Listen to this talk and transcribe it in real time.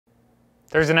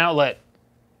There's an outlet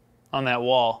on that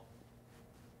wall.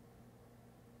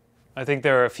 I think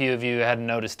there are a few of you who hadn't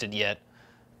noticed it yet.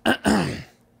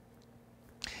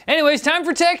 Anyways, time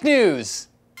for tech news.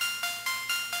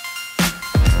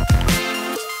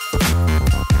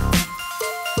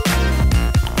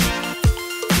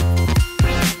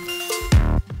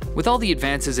 With all the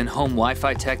advances in home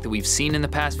Wi-Fi tech that we've seen in the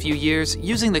past few years,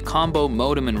 using the combo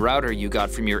modem and router you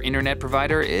got from your internet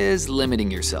provider is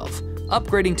limiting yourself.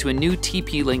 Upgrading to a new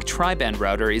TP-Link tri-band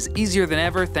router is easier than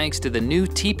ever thanks to the new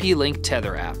TP-Link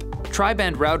Tether app.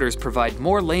 Tri-band routers provide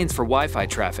more lanes for Wi-Fi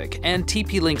traffic, and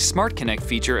TP-Link's Smart Connect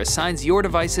feature assigns your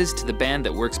devices to the band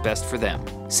that works best for them.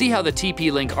 See how the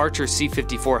TP-Link Archer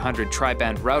C5400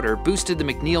 tri-band router boosted the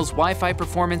McNeil's Wi-Fi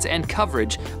performance and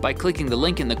coverage by clicking the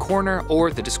link in the corner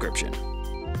or the description.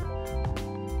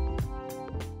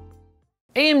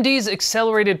 AMD's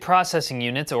accelerated processing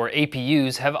units, or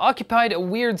APUs, have occupied a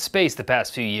weird space the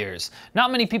past few years.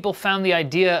 Not many people found the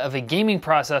idea of a gaming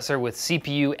processor with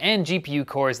CPU and GPU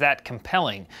cores that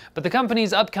compelling, but the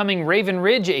company's upcoming Raven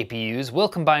Ridge APUs will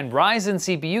combine Ryzen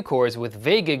CPU cores with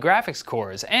Vega graphics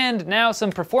cores, and now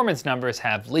some performance numbers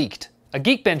have leaked. A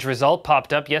Geekbench result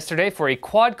popped up yesterday for a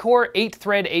quad-core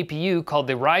 8-thread APU called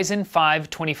the Ryzen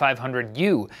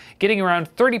 2500U, getting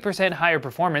around 30% higher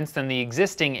performance than the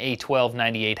existing A12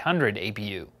 9800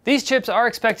 APU. These chips are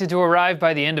expected to arrive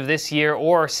by the end of this year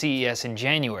or CES in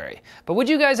January. But would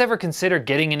you guys ever consider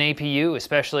getting an APU,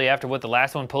 especially after what the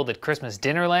last one pulled at Christmas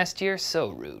dinner last year? So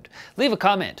rude. Leave a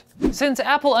comment. Since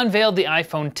Apple unveiled the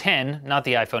iPhone X, not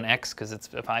the iPhone X because it's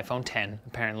an iPhone X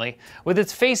apparently, with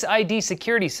its Face ID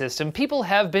security system, people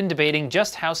have been debating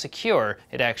just how secure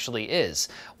it actually is.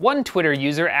 One Twitter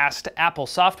user asked Apple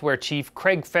software chief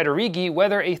Craig Federighi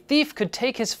whether a thief could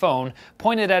take his phone,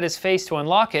 point it at his face to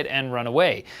unlock it, and run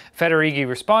away. Federighi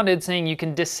responded saying you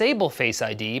can disable Face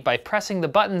ID by pressing the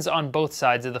buttons on both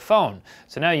sides of the phone.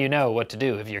 So now you know what to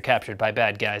do if you're captured by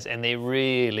bad guys and they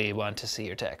really want to see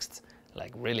your texts.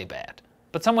 Like really bad.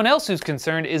 But someone else who's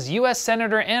concerned is US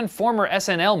Senator and former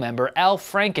SNL member Al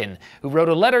Franken, who wrote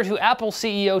a letter to Apple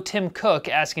CEO Tim Cook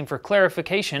asking for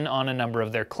clarification on a number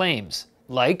of their claims.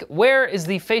 Like, where is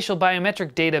the facial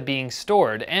biometric data being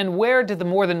stored, and where did the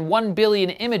more than 1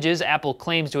 billion images Apple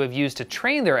claims to have used to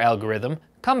train their algorithm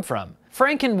come from?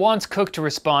 Franken wants Cook to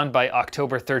respond by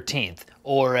October 13th,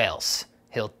 or else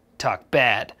he'll talk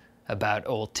bad about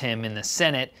old Tim in the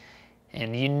Senate,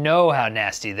 and you know how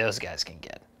nasty those guys can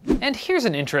get. And here's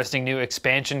an interesting new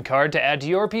expansion card to add to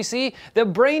your PC, the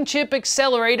BrainChip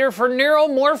Accelerator for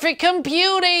Neuromorphic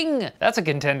Computing! That's a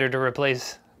contender to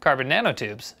replace carbon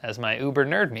nanotubes, as my uber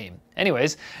nerd meme.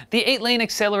 Anyways, the 8-lane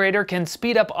accelerator can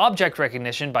speed up object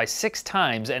recognition by 6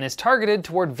 times and is targeted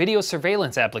toward video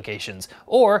surveillance applications,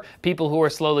 or people who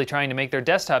are slowly trying to make their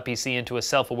desktop PC into a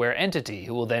self-aware entity,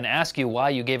 who will then ask you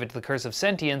why you gave it the curse of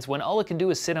sentience when all it can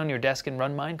do is sit on your desk and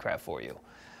run Minecraft for you.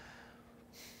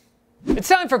 It's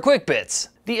time for Quick Bits!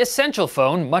 The Essential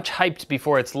phone, much hyped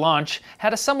before its launch,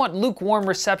 had a somewhat lukewarm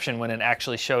reception when it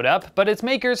actually showed up, but its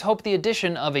makers hope the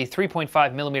addition of a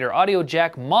 3.5mm audio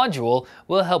jack module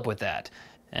will help with that.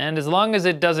 And as long as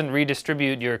it doesn't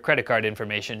redistribute your credit card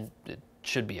information, it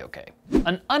should be okay.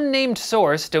 An unnamed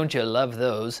source, don't you love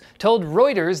those, told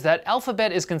Reuters that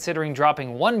Alphabet is considering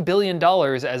dropping $1 billion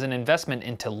as an investment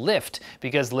into Lyft,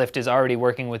 because Lyft is already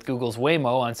working with Google's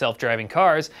Waymo on self-driving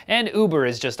cars, and Uber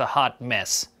is just a hot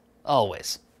mess.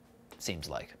 Always. Seems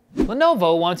like.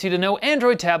 Lenovo wants you to know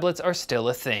Android tablets are still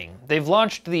a thing. They've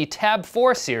launched the Tab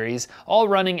 4 series, all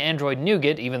running Android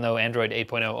Nougat, even though Android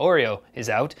 8.0 Oreo is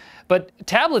out, but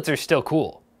tablets are still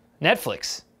cool.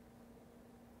 Netflix.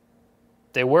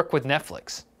 They work with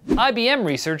Netflix. IBM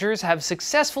researchers have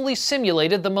successfully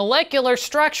simulated the molecular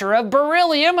structure of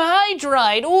beryllium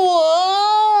hydride.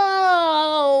 Whoa!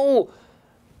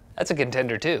 That's a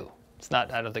contender too. It's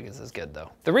not, I don't think it's as good though.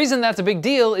 The reason that's a big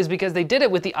deal is because they did it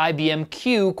with the IBM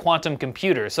Q quantum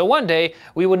computer. So one day,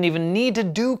 we wouldn't even need to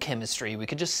do chemistry. We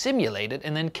could just simulate it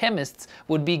and then chemists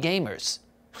would be gamers.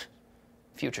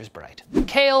 Future's bright.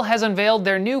 Kale has unveiled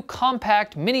their new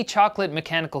compact mini chocolate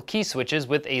mechanical key switches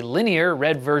with a linear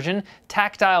red version,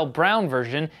 tactile brown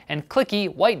version, and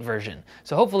clicky white version.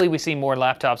 So hopefully we see more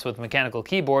laptops with mechanical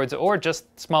keyboards or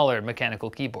just smaller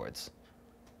mechanical keyboards.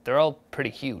 They're all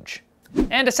pretty huge.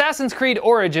 And Assassin's Creed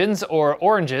Origins, or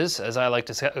Oranges, as I like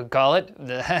to call it,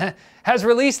 has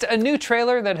released a new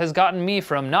trailer that has gotten me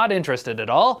from not interested at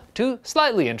all to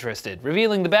slightly interested,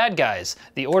 revealing the bad guys,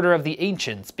 the Order of the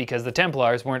Ancients, because the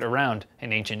Templars weren't around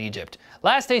in ancient Egypt.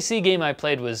 Last AC game I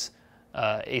played was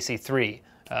AC3.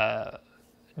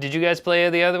 Did you guys play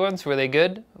the other ones? Were they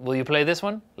good? Will you play this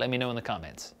one? Let me know in the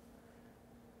comments.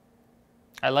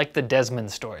 I like the Desmond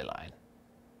storyline.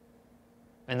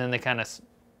 And then they kind of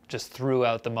just threw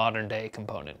out the modern day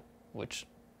component, which,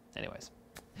 anyways.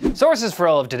 Sources for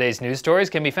all of today's news stories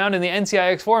can be found in the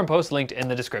NCIX forum post linked in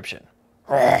the description.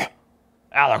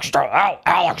 Alex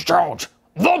Jones,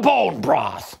 the bone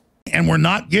broth. And we're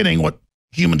not getting what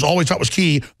humans always thought was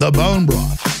key, the bone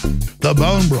broth. The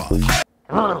bone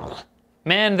broth.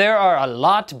 Man, there are a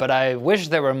lot, but I wish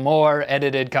there were more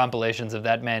edited compilations of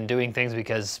that man doing things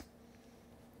because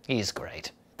he's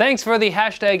great. Thanks for the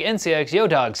hashtag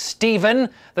NCXYodog, Steven.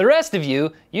 The rest of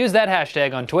you, use that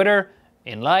hashtag on Twitter,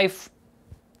 in life,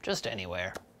 just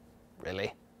anywhere,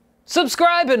 really.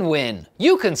 Subscribe and win.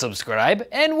 You can subscribe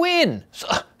and win.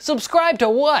 Subscribe to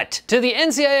what? To the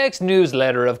NCIX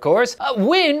newsletter, of course.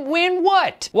 Win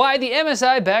what? Why, the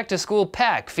MSI Back to School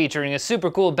pack featuring a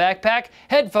super cool backpack,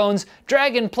 headphones,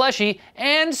 dragon plushie,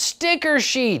 and sticker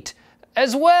sheet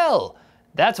as well.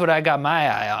 That's what I got my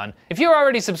eye on. If you're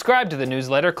already subscribed to the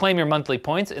newsletter, claim your monthly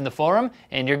points in the forum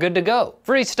and you're good to go.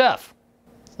 Free stuff.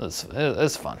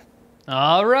 It's fun.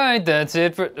 All right, that's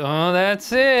it for now. That's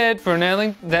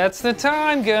the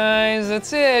time, guys.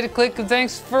 That's it.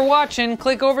 Thanks for watching.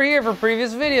 Click over here for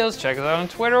previous videos. Check us out on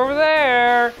Twitter over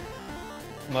there.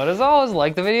 But as always,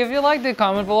 like the video if you liked it,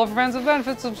 comment below for friends with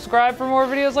benefits, subscribe for more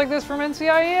videos like this from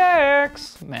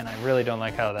NCIX. Man, I really don't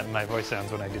like how my voice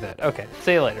sounds when I do that. Okay,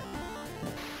 see you later.